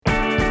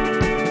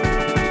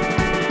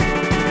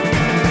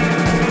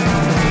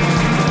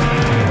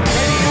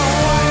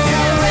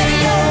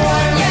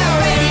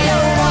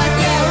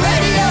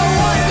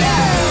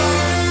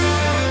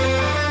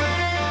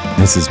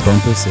This is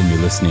Bumpus, and you're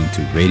listening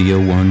to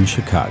Radio 1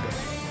 Chicago.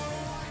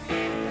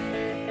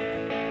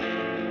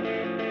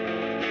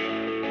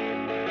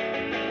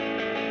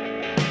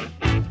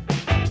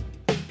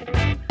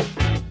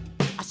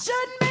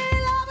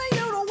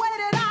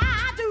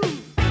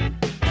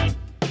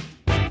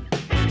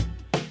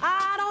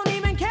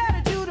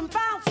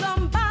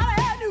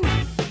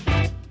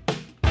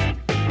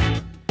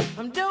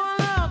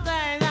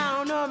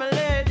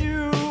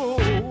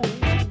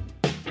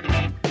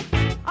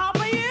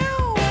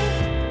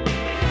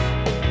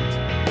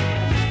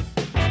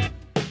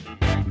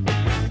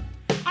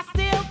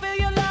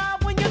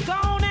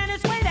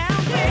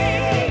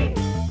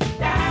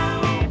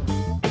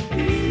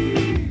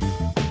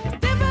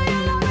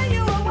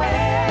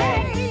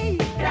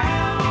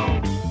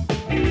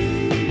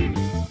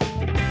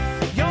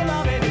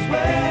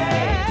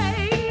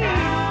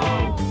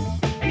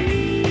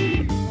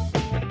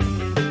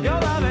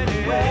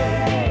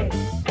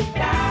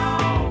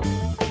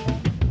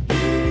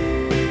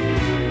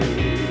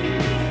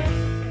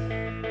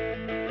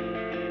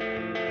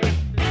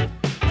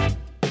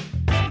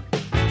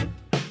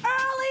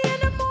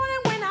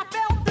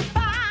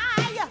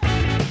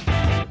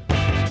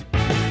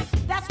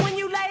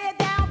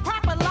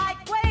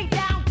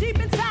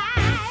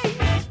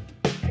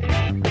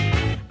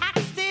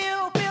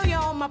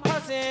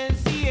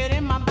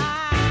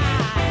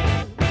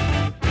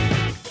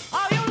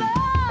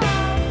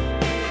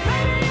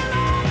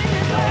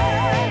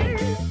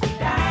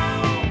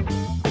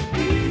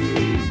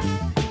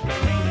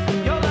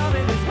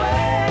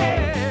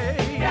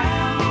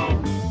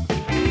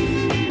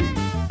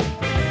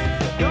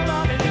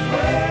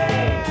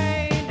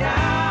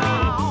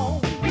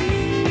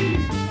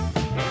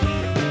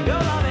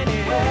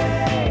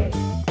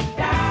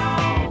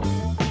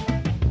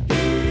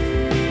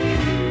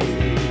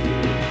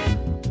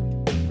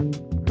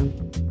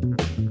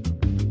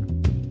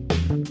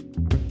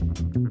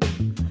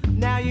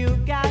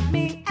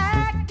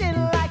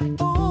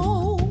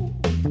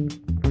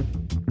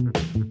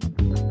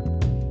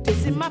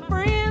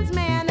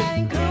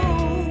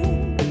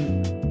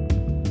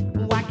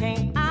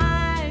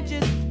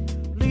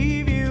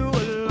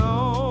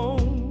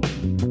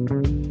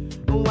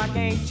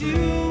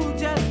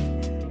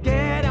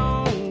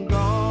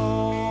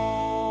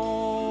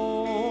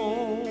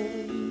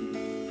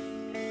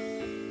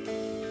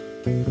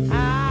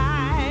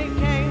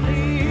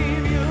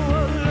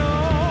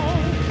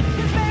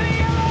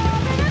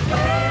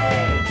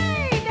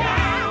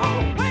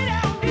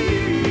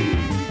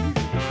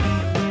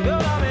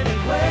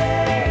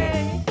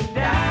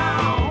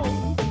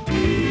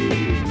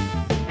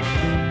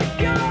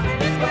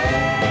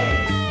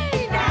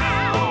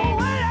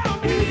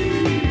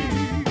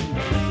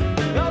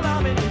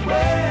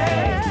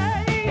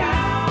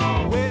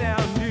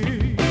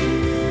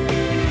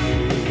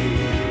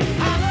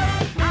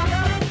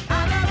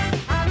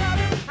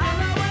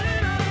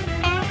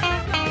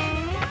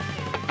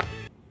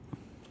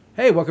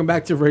 Hey, welcome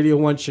back to Radio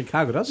 1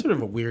 Chicago. That's sort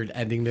of a weird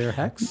ending there,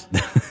 Hex.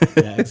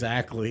 Yeah,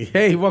 exactly.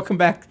 Hey, welcome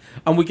back.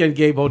 I'm Weekend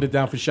Gabe, holding it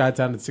down for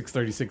Chi-Town at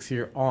 636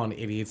 here on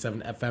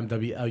 88.7 FM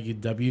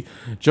WLUW.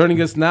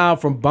 Joining us now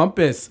from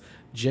Bumpus,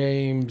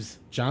 James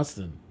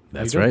Johnston.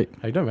 That's right.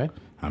 How you doing, man?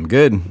 I'm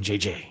good.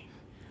 JJ.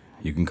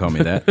 You can call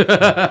me that.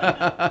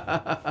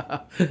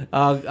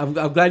 I'm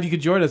glad you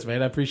could join us,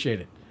 man. I appreciate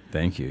it.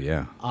 Thank you,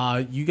 yeah.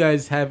 You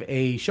guys have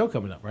a show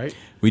coming up, right?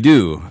 We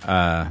do.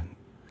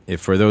 If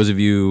for those of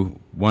you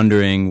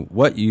wondering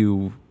what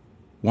you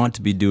want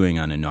to be doing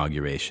on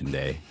Inauguration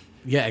Day.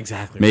 Yeah,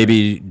 exactly.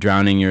 Maybe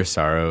drowning your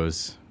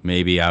sorrows,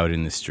 maybe out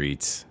in the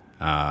streets.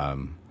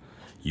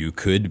 You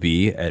could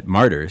be at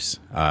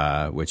Martyrs,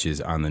 which is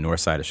on the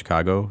north side of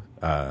Chicago.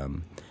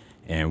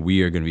 And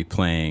we are going to be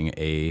playing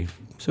a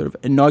sort of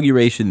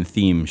inauguration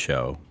theme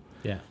show.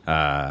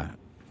 Yeah.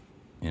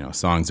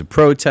 Songs of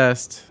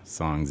protest,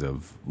 songs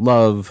of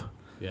love,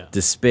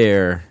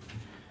 despair,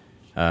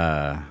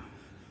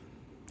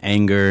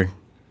 anger,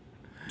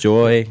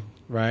 joy,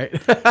 right?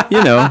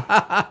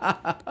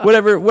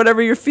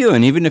 Whatever you're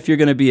feeling, even if you're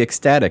going to be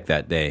ecstatic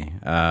that day.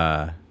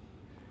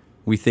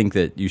 We think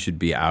that you should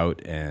be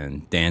out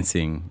and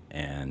dancing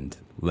and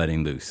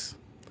letting loose.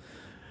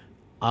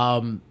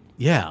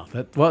 Yeah,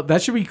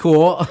 that should be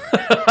cool.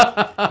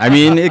 I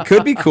mean, it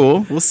could be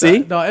cool. We'll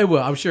see. No, it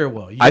will. I'm sure it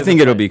will. I think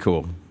it'll be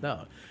cool.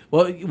 No.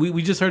 Well,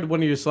 we just heard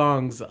one of your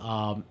songs,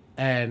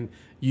 and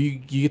you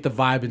get the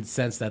vibe and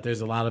sense that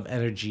there's a lot of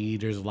energy.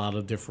 There's a lot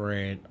of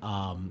different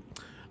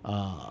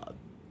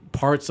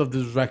parts of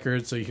this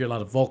record. So you hear a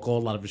lot of vocal, a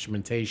lot of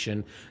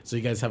instrumentation. So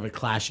you guys have it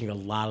clashing a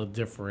lot of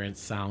different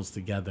sounds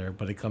together,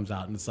 but it comes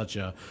out in such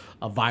a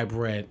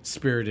vibrant,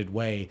 spirited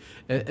way.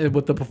 And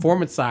with the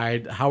performance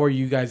side, how are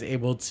you guys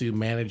able to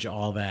manage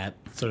all that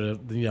sort of,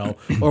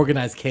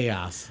 organized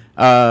chaos?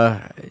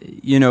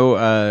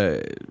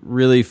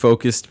 Really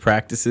focused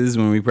practices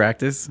when we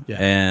practice.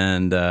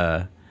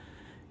 Yeah.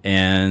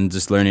 And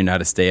just learning how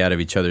to stay out of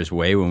each other's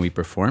way when we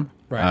perform.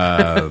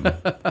 Right.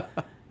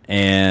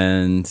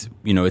 And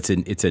it's a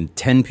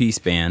 10-piece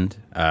band,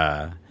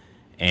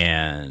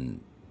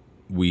 and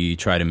we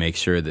try to make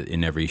sure that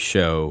in every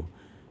show,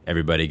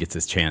 everybody gets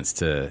a chance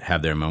to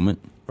have their moment.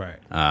 Right.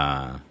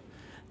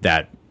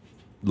 That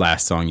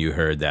last song you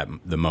heard, that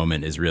the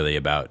moment is really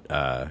about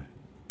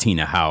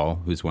Tina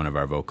Howell, who's one of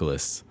our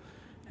vocalists,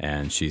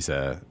 and she's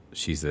a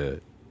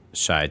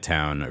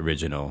Chi-Town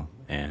original,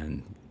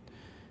 and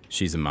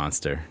she's a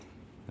monster,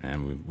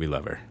 and we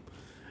love her.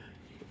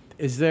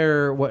 Is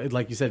there, what,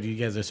 like you said, you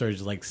guys are sort of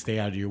just like stay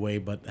out of your way,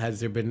 but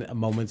has there been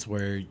moments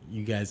where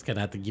you guys kind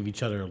of have to give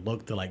each other a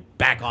look to like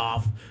back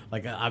off?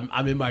 Like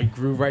I'm in my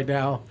groove right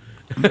now.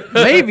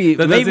 Maybe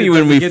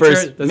when we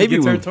first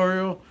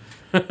territorial.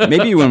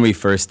 Maybe when we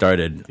first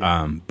started,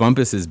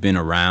 Bumpus has been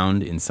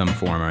around in some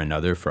form or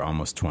another for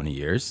almost 20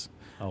 years.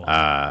 Oh,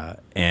 wow.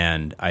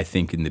 And I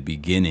think in the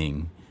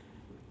beginning,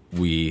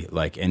 we,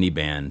 like any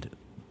band,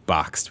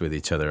 boxed with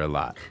each other a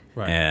lot,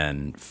 right,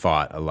 and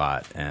fought a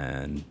lot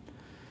and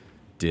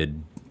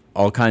did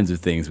all kinds of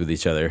things with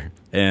each other.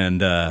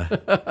 And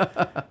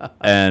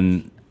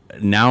and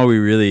now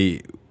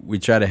we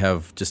try to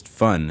have just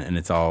fun, and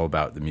it's all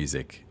about the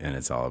music, and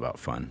it's all about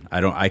fun.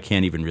 I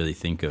can't even really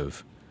think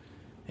of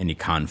any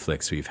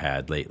conflicts we've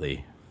had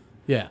lately.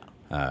 Yeah.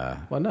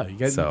 Well, no, you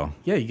guys. So,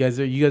 yeah, you guys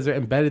are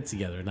embedded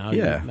together now.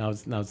 Yeah. Now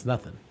it's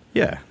nothing.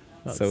 Yeah.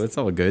 No, So it's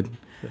all good.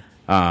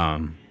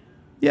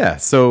 Yeah.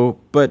 So,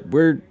 but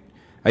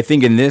I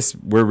think in this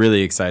we're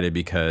really excited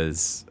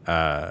because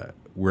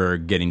we're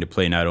getting to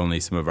play not only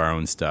some of our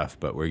own stuff,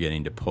 but we're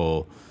getting to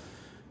pull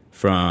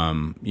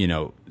from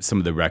some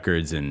of the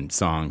records and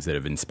songs that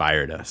have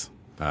inspired us,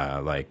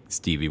 like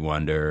Stevie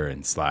Wonder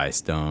and Sly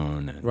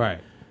Stone and Right.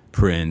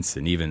 Prince,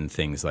 and even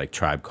things like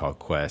Tribe Called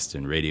Quest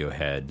and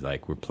Radiohead.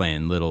 Like, we're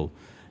playing little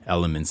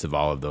elements of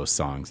all of those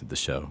songs at the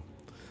show.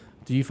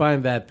 Do you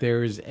find that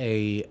there's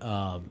a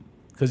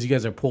because you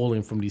guys are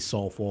pulling from these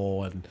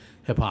soulful and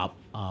hip hop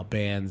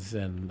bands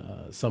and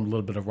some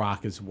little bit of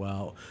rock as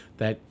well,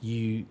 that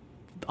you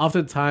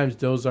oftentimes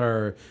those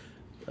are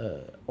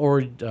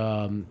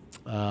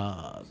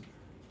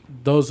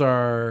those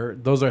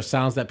are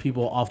sounds that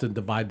people often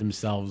divide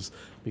themselves.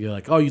 You're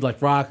like, oh, you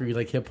like rock or you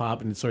like hip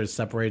hop, and it's sort of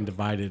separated and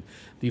divided.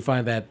 Do you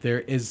find that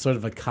there is sort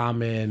of a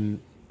common,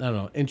 I don't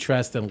know,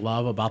 interest and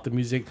love about the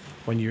music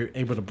when you're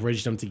able to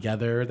bridge them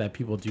together, that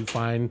people do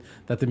find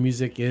that the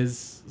music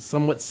is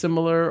somewhat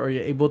similar, or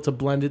you're able to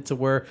blend it to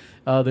where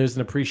there's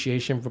an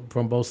appreciation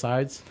from both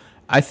sides?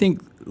 I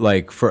think,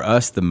 like, for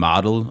us, the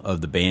model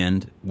of the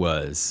band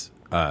was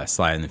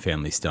Sly and the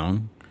Family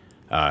Stone,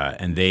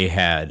 and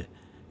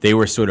they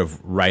were sort of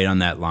right on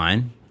that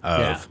line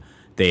of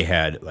they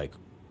had like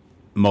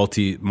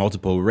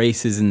multiple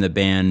races in the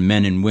band,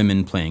 men and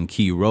women playing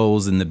key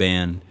roles in the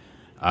band,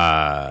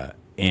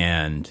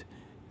 and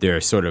they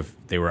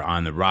were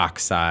on the rock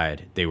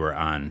side. They were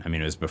on, I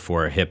mean, it was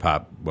before hip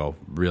hop, well,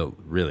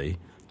 really,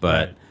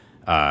 but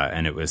right.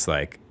 And it was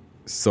like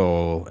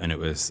soul, and it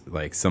was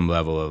like some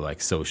level of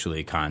like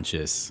socially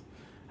conscious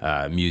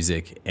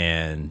music,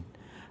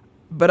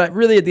 but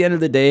really at the end of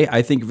the day,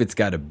 I think if it's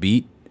got a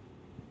beat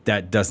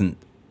that doesn't,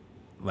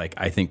 like,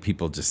 I think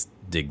people just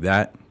dig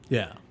that.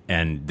 Yeah.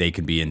 And they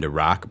could be into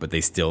rock, but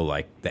they still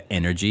like the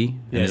energy.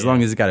 And as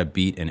long as it's got a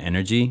beat and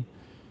energy,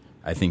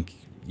 I think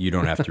you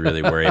don't have to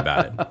really worry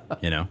about it,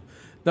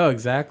 No,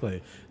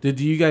 exactly. Do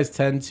you guys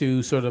tend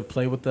to sort of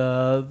play with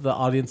the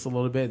audience a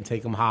little bit and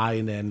take them high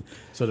and then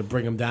sort of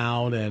bring them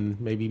down and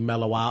maybe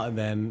mellow out and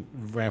then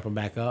ramp them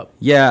back up?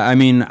 Yeah, I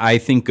mean, I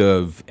think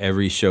of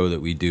every show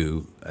that we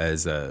do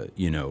as it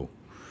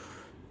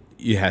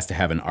has to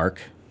have an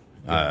arc,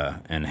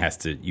 and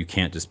you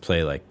can't just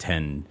play like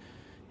 10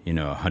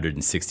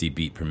 160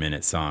 beat per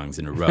minute songs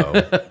in a row.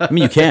 I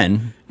mean, you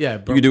can. Yeah,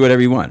 you can do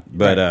whatever you want,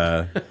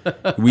 but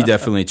we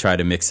definitely try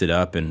to mix it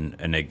up, and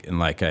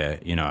like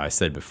I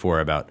said before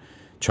about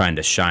trying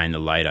to shine the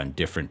light on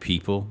different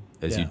people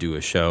as you do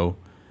a show.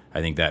 I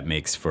think that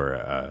makes for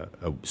a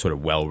sort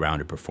of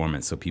well-rounded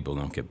performance, so people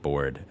don't get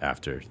bored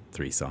after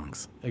 3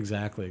 songs.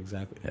 Exactly.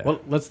 Yeah.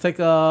 Well, let's take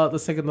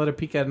another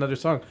peek at another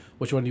song.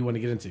 Which one do you want to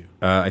get into?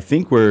 I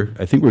think we're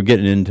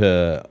getting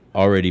into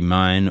Already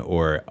Mine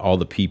or All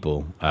the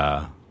People.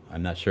 I'm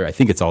not sure. I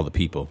think it's All the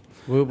People.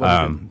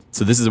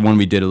 So this is one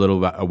we did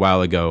a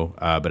while ago,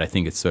 but I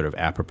think it's sort of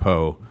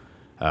apropos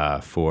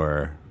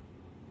for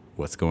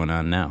what's going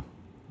on now.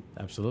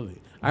 Absolutely.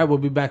 All right, we'll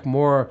be back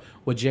more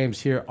with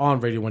James here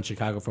on Radio 1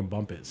 Chicago from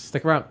Bumpus.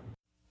 Stick around.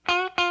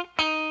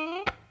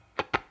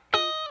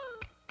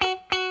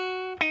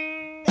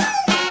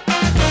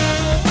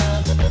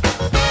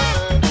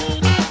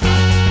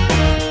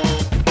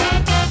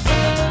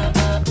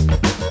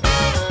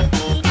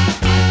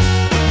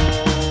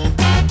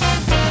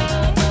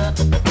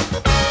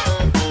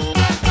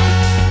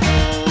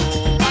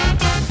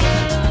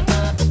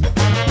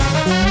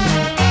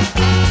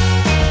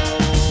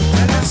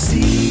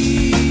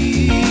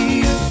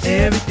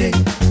 Every day,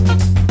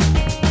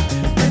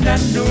 and I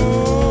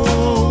know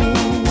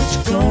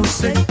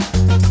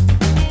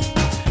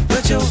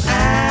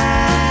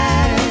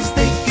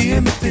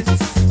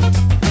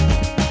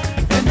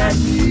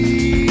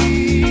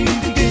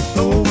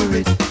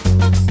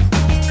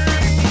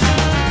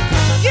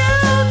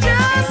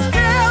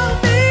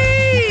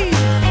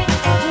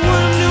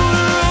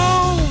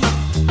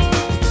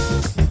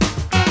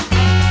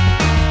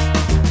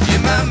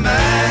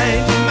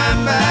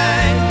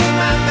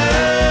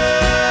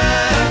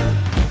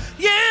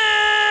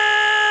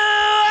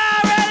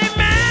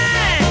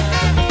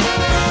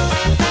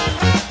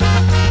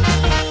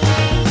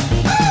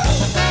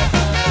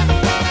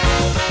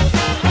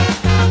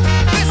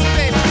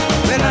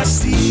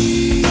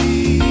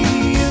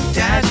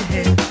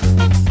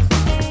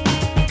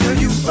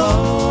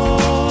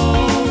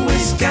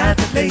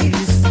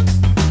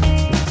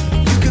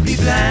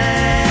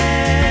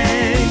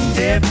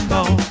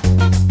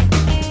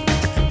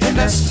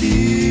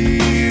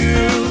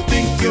still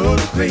think you're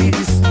the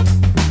greatest.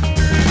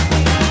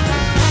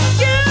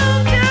 You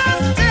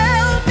just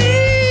tell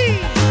me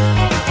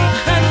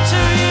how to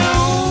turn you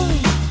on.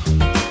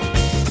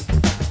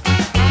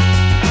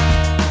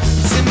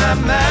 It's in my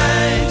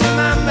mind, in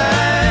my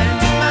mind,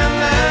 in my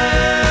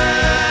mind.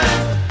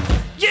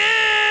 You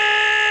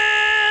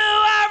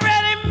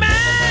already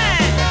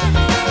mine.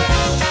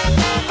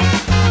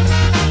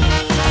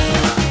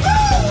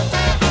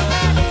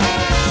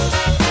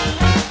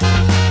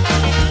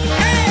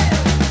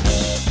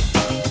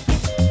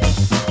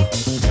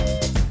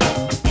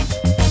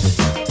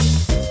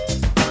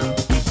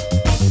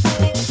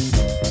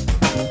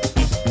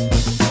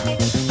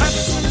 I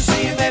just wanna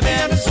see you, baby.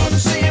 I just wanna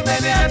see you,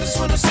 baby. I just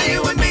wanna see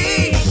you with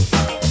me.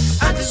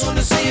 I just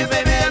wanna see you,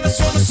 baby. I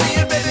just wanna see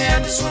you, baby. I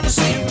just wanna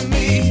see you with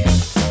me.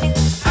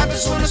 I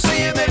just wanna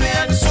see you, baby.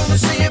 I just wanna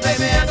see you,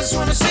 baby. I just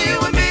wanna see you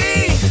with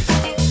me.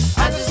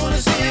 I just wanna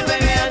see you,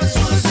 baby. I just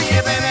wanna see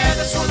you, baby. I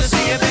just wanna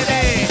see you, baby.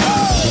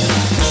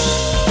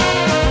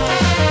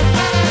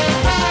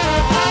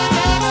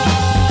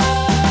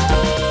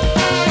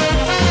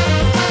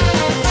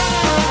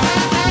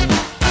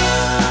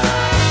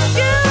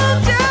 You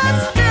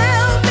just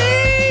tell me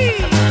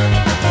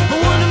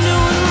what I'm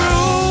doing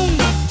wrong.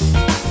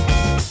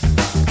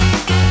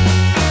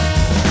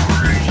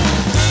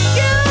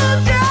 You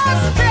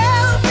just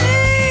tell me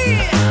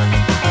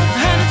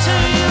how to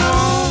turn you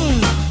on.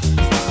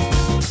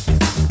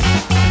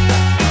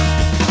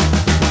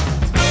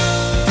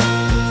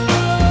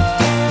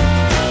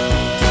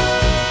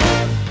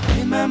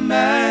 In my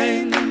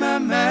mind, in my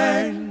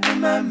mind, in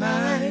my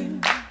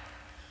mind.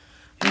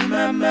 In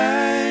my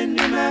mind,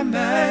 in my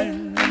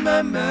mind, in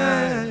my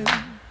mind.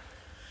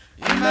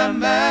 In my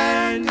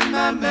mind, in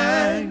my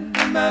mind,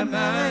 in my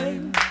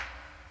mind.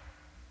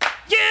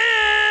 You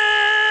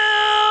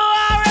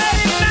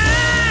already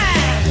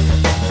mine.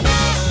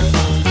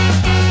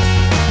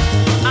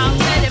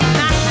 Already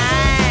mine.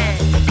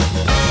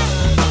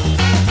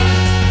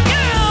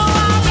 You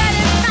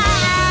already mine.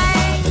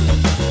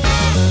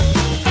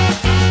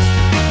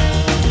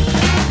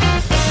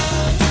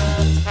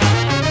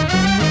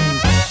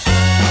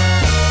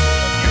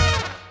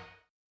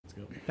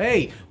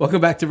 Hey,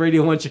 welcome back to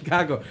Radio 1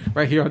 Chicago,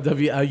 right here on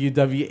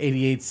WLUW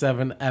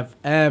 88.7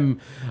 FM.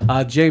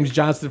 James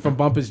Johnston from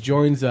Bumpus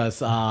joins us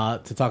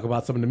to talk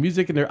about some of the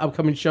music in their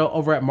upcoming show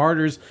over at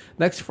Martyrs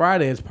next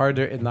Friday as part of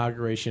their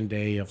inauguration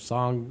day of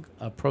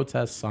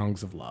protest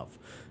Songs of Love.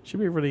 Should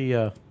be a really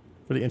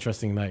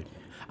interesting night.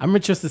 I'm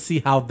interested to see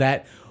how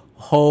that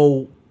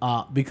whole,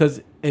 because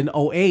in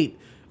 08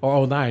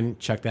 or 09,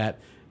 check that,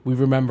 we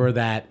remember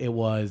that it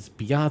was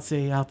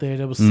Beyonce out there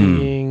that was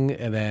singing,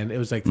 and then it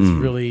was like this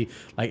really,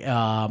 like,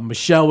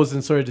 Michelle was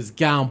in sort of this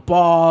gown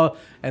ball,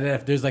 and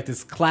then there's like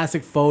this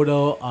classic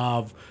photo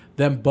of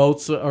them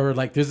both, or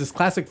like there's this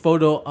classic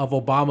photo of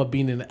Obama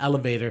being in an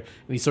elevator, and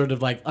he's sort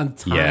of like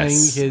untying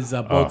his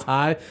bow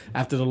tie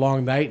after the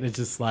long night, and it's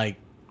just like,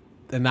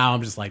 and now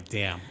I'm just like,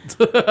 damn.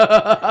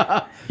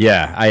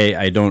 Yeah,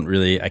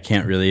 I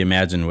can't really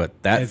imagine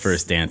what that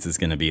first dance is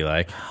going to be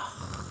like.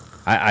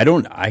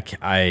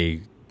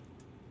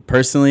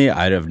 Personally,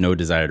 I'd have no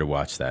desire to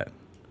watch that.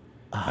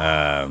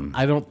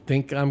 I don't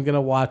think I'm gonna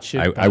watch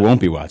it. I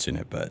won't be watching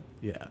it, but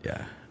Yeah.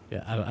 yeah.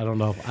 Yeah, I don't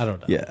know.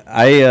 Yeah,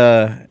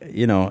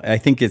 I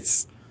think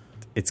it's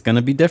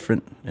gonna be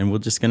different, and we're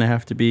gonna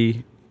have to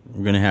be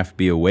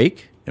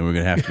awake, and we're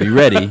gonna have to be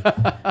ready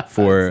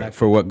for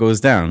what goes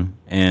down.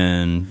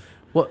 And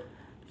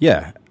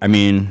yeah, I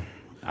mean,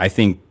 I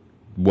think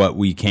what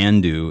we can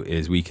do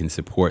is we can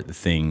support the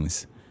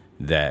things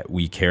that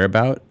we care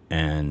about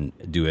and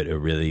do it at a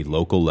really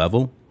local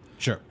level.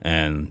 Sure.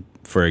 And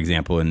for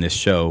example, in this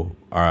show,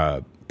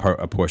 a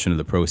portion of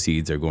the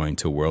proceeds are going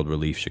to World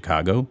Relief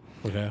Chicago.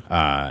 Okay.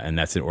 And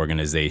that's an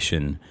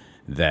organization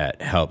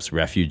that helps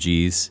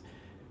refugees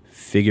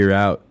figure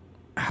out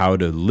how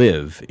to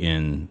live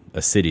in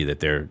a city that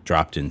they're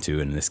dropped into,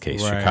 in this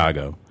case,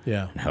 Chicago.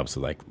 Yeah. And helps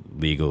with like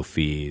legal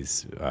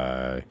fees,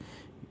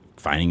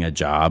 finding a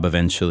job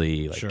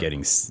eventually, like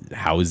getting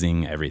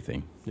housing,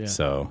 everything. Yeah.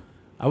 So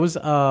I was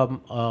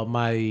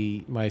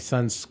my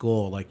son's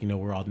school, like,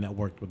 we're all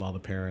networked with all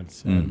the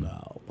parents, and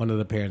one of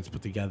the parents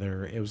put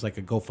together, it was like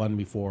a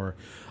GoFundMe for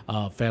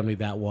a family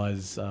that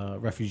was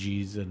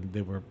refugees, and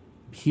they were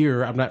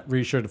here. I'm not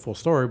really sure the full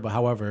story, but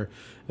however,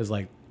 it's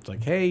like,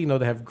 hey,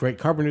 they have great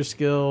carpenter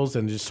skills,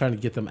 and just trying to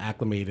get them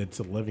acclimated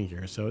to living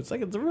here. So it's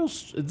like it's a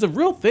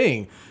real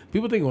thing.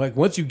 People think like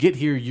once you get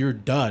here, you're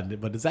done,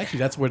 but it's actually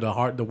that's where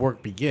the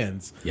work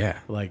begins. Yeah,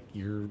 like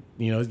you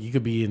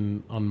could be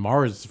on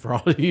Mars for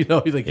all you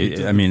know. Like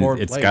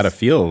it's got to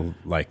feel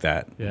like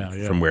that.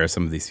 Yeah. From where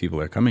some of these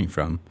people are coming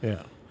from.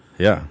 Yeah.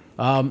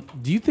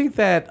 Do you think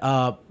that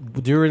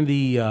during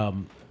the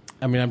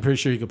I'm pretty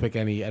sure you could pick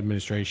any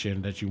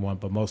administration that you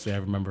want, but mostly I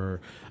remember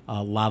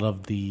a lot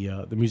of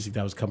the music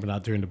that was coming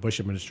out during the Bush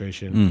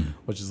administration,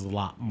 which is a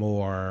lot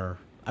more.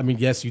 I mean,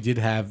 yes, you did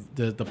have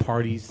the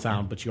party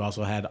sound, but you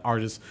also had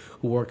artists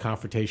who were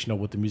confrontational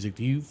with the music.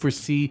 Do you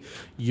foresee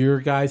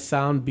your guys'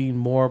 sound being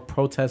more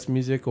protest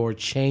music or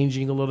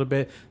changing a little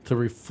bit to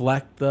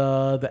reflect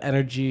the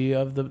energy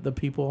of the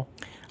people?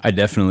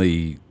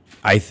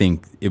 I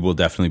think it will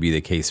definitely be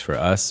the case for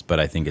us, but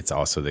I think it's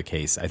also the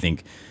case. I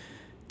think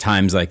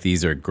times like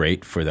these are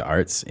great for the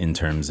arts in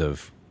terms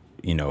of,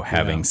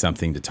 having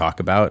something to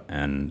talk about.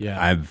 And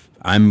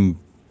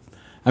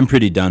I'm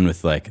pretty done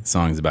with like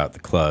songs about the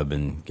club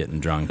and getting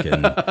drunk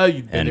and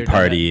and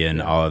party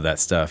and all of that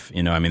stuff.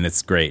 I mean,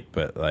 that's great,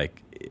 but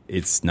like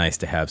it's nice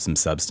to have some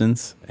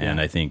substance. And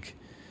I think,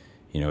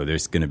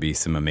 there's going to be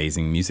some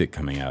amazing music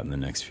coming out in the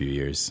next few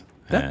years.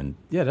 I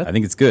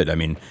think it's good. I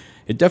mean,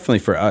 it definitely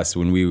for us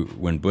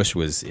when Bush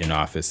was in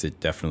office, it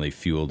definitely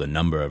fueled a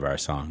number of our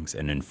songs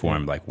and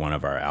informed like one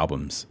of our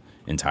albums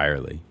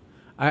entirely.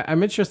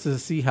 I'm interested to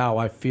see how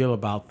I feel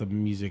about the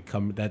music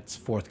that's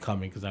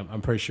forthcoming, because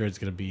I'm pretty sure it's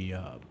going to be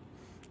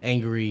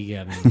angry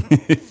and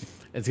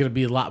it's going to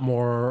be a lot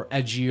more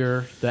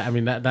edgier.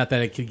 Not that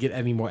it could get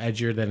any more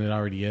edgier than it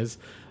already is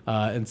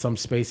in some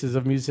spaces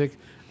of music,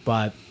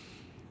 but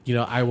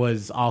I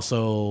was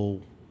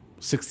also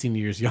 16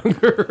 years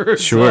younger.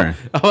 Sure.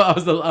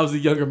 So I was a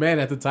younger man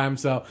at the time,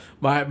 so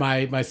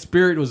my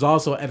spirit was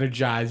also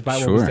energized by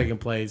what was taking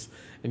place.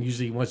 And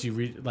usually once you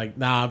read, like,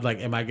 now I'm like,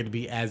 am I going to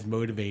be as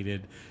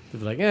motivated to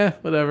be like,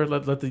 whatever,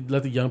 let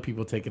the young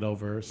people take it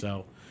over.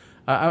 So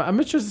I'm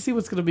interested to see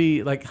what's going to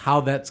be, like, how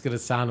that's going to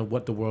sound and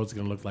what the world's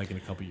going to look like in a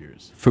couple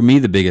years. For me,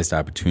 the biggest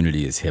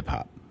opportunity is hip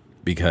hop,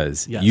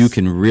 because you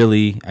can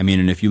really, and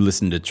if you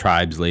listen to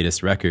Tribe's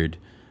latest record,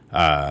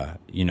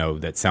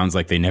 that sounds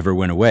like they never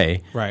went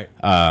away. Right.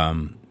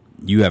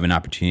 You have an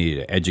opportunity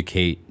to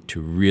educate,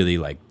 to really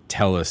like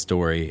tell a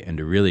story, and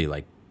to really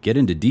like get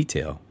into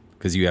detail,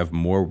 because you have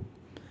more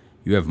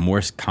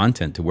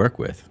content to work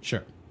with.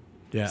 Sure.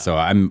 Yeah. So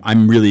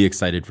I'm really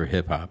excited for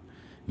hip hop.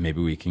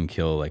 Maybe we can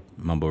kill like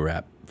mumble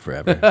rap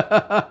forever.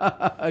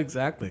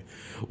 Exactly.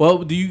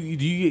 Well,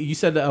 you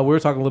said we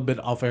were talking a little bit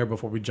off air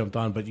before we jumped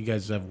on, but you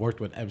guys have worked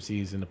with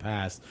MCs in the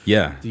past.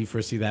 Yeah. Do you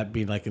foresee that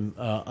being like an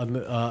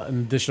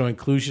additional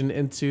inclusion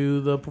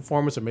into the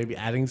performance, or maybe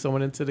adding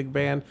someone into the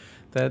band,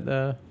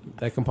 that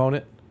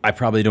component? I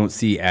probably don't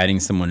see adding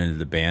someone into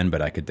the band,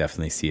 but I could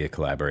definitely see a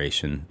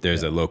collaboration.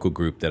 There's a local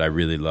group that I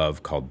really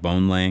love called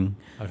Bone Lang,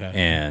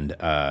 and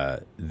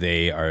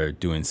they are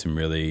doing some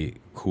really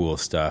cool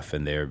stuff,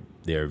 and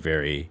they're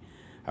very,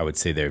 I would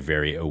say they're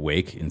very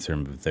awake in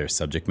terms of their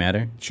subject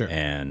matter. Sure.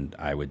 And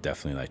I would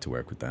definitely like to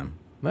work with them.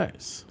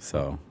 Nice.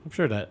 So I'm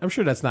sure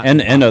that's not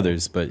and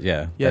others, but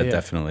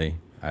definitely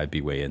I'd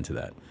be way into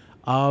that.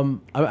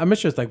 I'm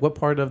interested, like, what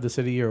part of the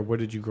city or where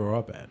did you grow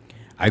up at?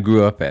 I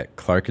grew up at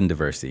Clark and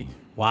Diversey.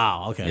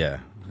 Wow. Okay. Yeah,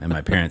 and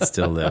my parents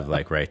still live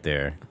like right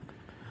there,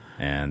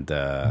 and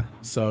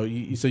so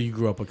you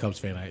grew up a Cubs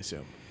fan, I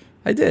assume.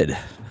 I did.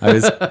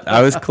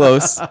 I was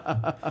close.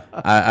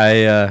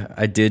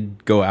 I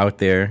did go out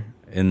there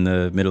in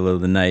the middle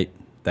of the night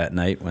that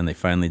night when they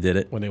finally did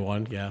it. When they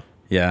won, yeah.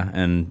 Yeah,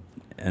 and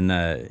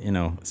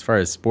as far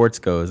as sports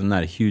goes, I'm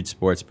not a huge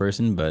sports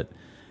person, but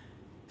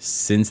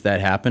since that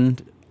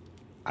happened,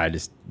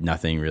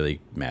 nothing really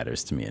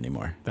matters to me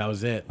anymore. That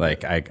was it.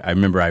 Like I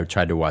remember I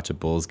tried to watch a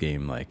Bulls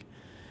game like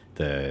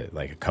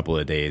a couple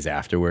of days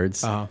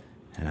afterwards, and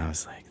I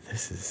was like,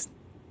 this is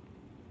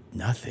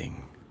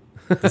nothing.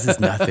 This is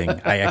nothing.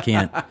 I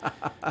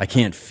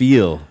can't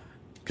feel,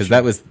 because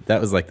that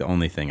was like the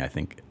only thing I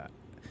think.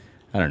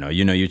 I don't know.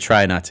 You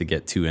try not to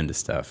get too into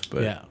stuff,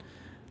 but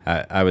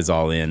I was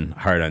all in,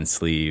 hard on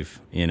sleeve.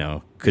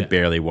 Could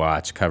barely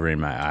watch, covering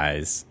my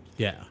eyes.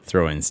 Yeah,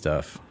 throwing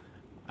stuff.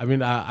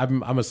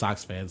 I'm a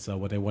Sox fan, so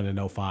when they won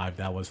in 05,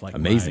 that was like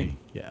amazing.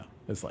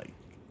 It's like,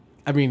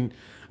 but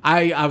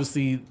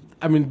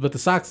the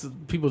Sox,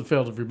 people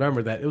fail to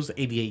remember that it was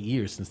 88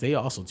 years since they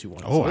also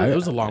won. Oh, so it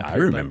was a long period. I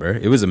remember.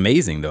 It was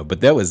amazing though, but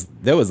that was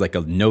like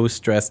a no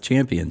stress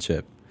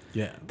championship.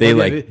 Yeah,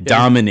 they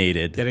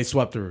dominated. Yeah, they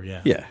swept through.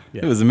 Yeah,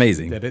 it was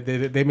amazing. Yeah,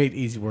 they made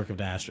easy work of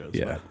the Astros.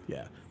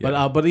 Yeah, but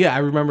I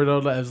remember though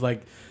it was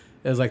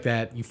like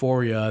that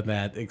euphoria and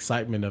that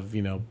excitement of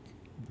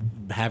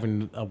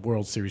having a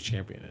World Series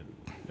champion, and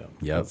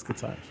it's good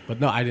times. But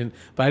no, I didn't.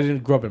 But I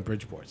didn't grow up in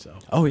Bridgeport, so.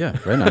 Oh yeah,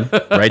 right on,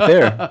 right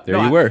there.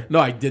 There you were. No,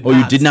 I did. Oh, not.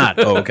 you did not.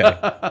 Oh, okay.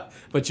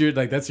 But you're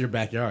like, that's your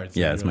backyard. So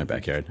yeah, it's my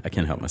backyard. I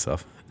can't help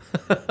myself.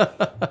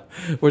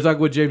 We're talking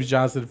with James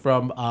Johnson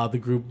from the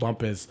group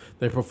Bumpus.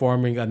 They're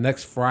performing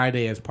next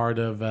Friday as part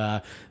of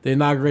the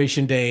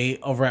inauguration day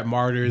over at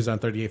Martyrs on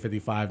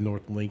 3855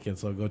 North Lincoln.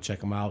 So go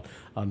check them out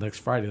next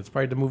Friday. That's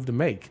probably the move to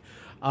make.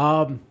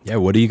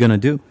 What are you gonna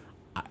do?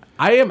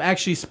 I am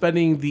actually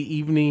spending the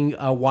evening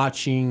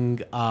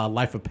watching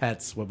Life of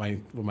Pets with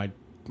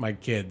my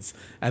kids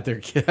at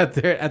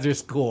their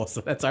school.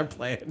 So that's our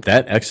plan.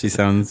 That actually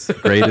sounds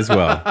great as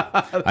well.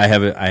 I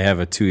have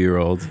a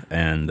 2-year-old,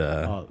 and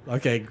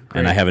okay, great.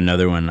 And I have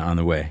another one on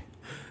the way.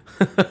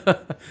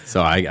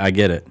 So I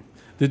get it.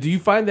 Do you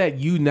find that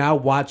you now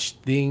watch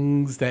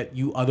things that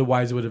you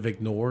otherwise would have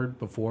ignored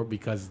before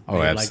because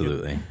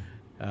absolutely.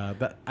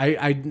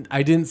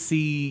 I didn't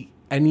see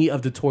any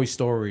of the Toy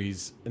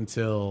Stories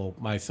until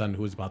my son,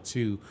 who was about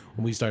 2,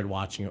 when we started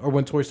watching it, or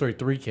when Toy Story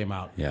 3 came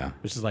out. Yeah.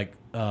 Which is like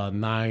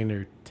 9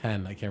 or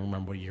 10. I can't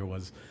remember what year it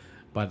was,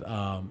 but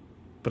I'm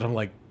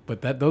like,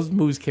 those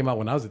movies came out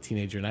when I was a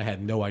teenager, and I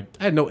had no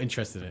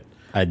interest in it.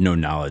 I had no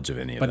knowledge of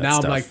any of But that now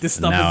stuff. I'm like, this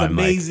stuff is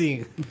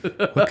amazing.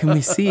 Like, what can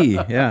we see?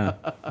 Yeah.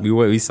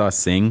 We saw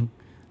Sing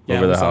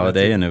over the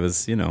holiday, and it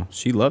was,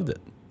 she loved it.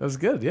 That was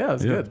good. Yeah, it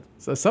was good.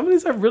 So some of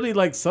these are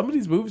really some of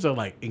these movies are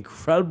like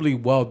incredibly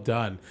well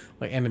done,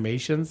 like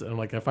animations, and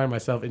like I find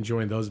myself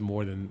enjoying those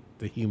more than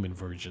the human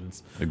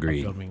versions.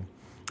 Agreed. Of filming.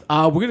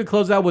 We're gonna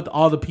close out with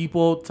All the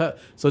People.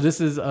 So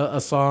this is a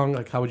song.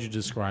 Like, how would you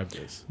describe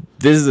this?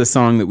 This is a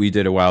song that we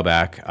did a while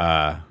back,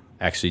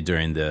 actually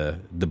during the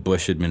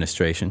Bush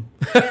administration,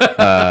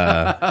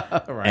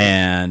 right.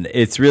 And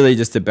it's really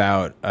just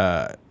about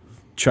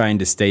trying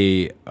to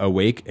stay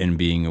awake and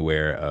being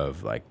aware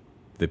of like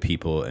the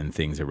people and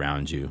things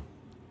around you.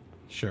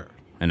 Sure.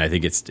 And I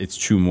think it's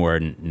true more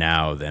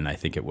now than I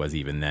think it was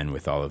even then,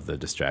 with all of the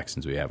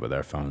distractions we have with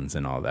our phones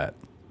and all that.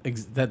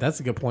 That's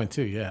a good point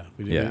too. Yeah,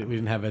 we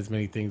didn't have as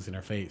many things in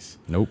our face.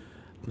 Nope.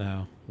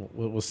 Now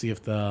we'll see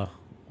if the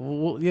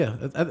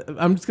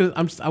I'm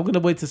gonna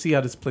wait to see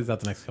how this plays out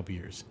the next couple of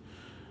years.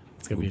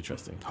 It's gonna be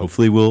interesting.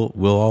 Hopefully we'll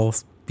all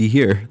be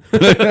here.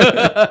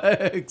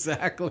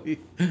 Exactly.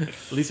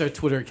 At least our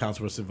Twitter accounts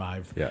will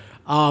survive. Yeah.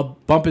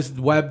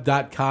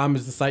 BumpusWeb.com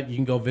is the site you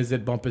can go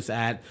visit Bumpus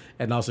at,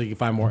 and also you can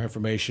find more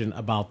information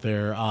about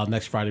their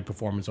next Friday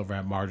performance over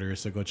at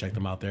Martyrs. So go check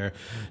them out there.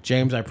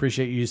 James, I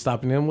appreciate you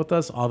stopping in with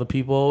us. All the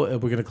people.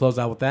 We're gonna close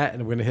out with that,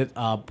 and we're gonna hit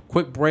a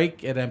quick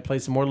break and then play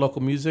some more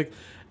local music,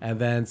 and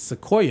then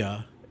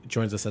Sequoia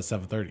joins us at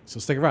 7:30. So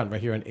stick around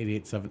right here on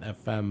 88.7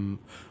 FM.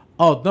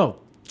 Oh no,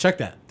 check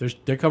that.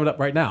 They're coming up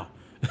right now.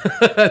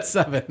 At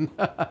 7.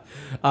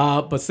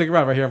 But stick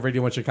around right here on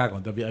Radio 1 Chicago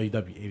on WLUW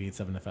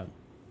 88.7 FM.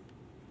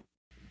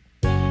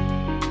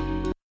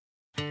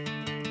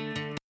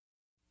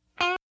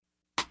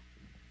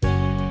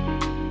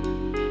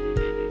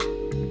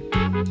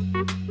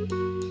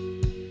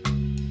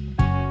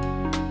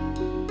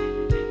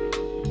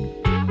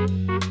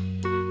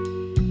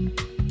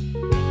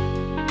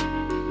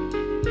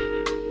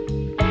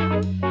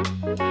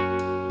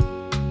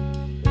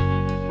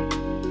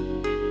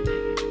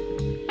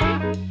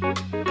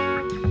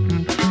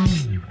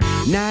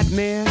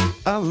 Nightmares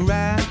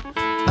arise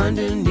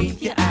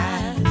underneath your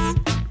eyes.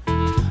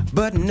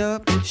 Button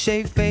up,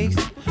 shave face,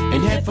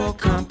 and head for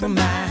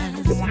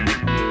compromise.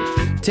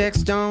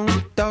 Text on,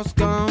 thoughts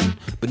gone,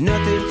 but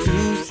nothing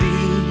to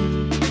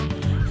see.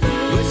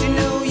 But you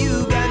know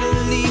you gotta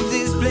leave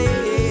this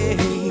place.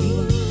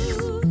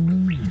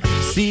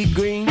 See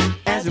green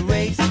as a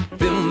race,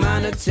 fill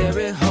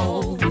monetary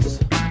holes.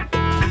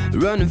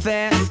 Running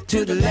fast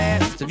to the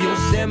last of your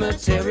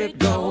cemetery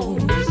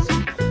goals.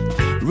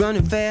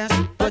 Running fast,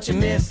 but you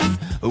miss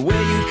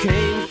where you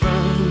came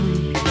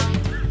from.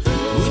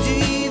 Would you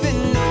even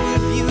know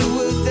if you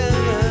were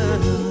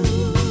done?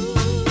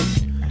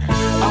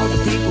 All the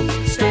people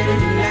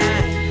standing in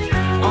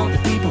line, all the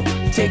people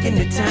taking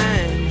their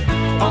time,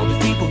 all the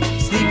people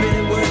sleeping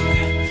at work,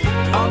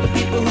 all the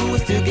people who are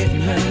still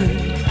getting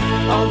hurt,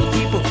 all the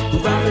people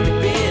who've already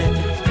been,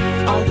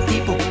 all the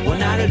people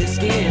worn out of their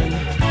skin,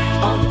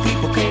 all the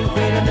people can't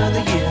wait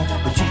another year,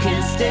 but you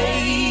can't stay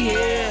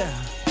here.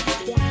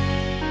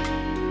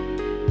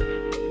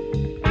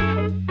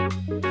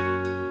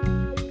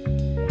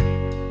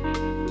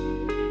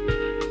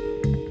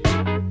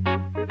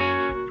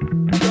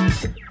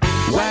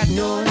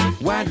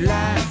 White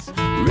lights,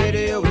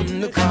 radio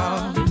in the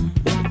car.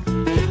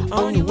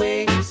 On your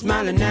way,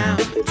 smiling now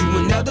to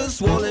another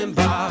swollen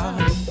bar.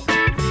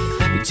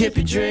 You tip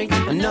your drink,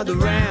 another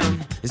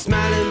round, and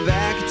smiling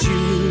back at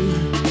you.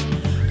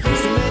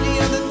 So many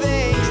other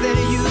things that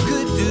you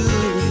could do.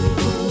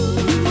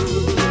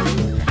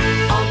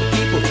 All the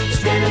people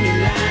standing in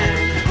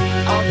line,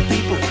 all the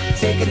people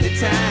taking the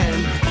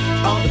time,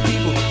 all the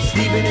people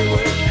sleeping at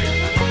work,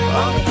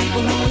 all the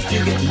people who are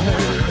still getting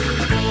hurt.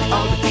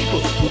 All the people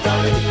who've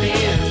already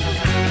been,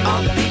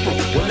 all the people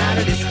worn out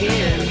of their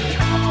skin,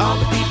 all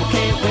the people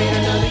can't wait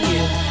another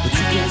year, but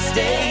you can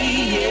stay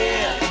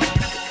here.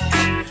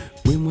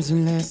 When was the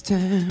last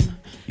time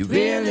you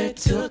really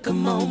took a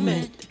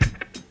moment?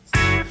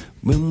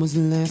 When was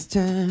the last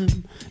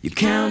time you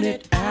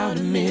counted out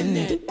a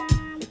minute?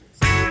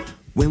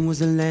 When was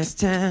the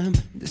last time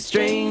the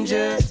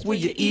strangers were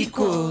your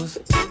equals?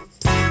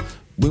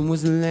 When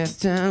was the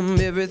last time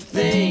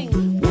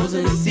everything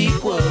wasn't a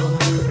sequel?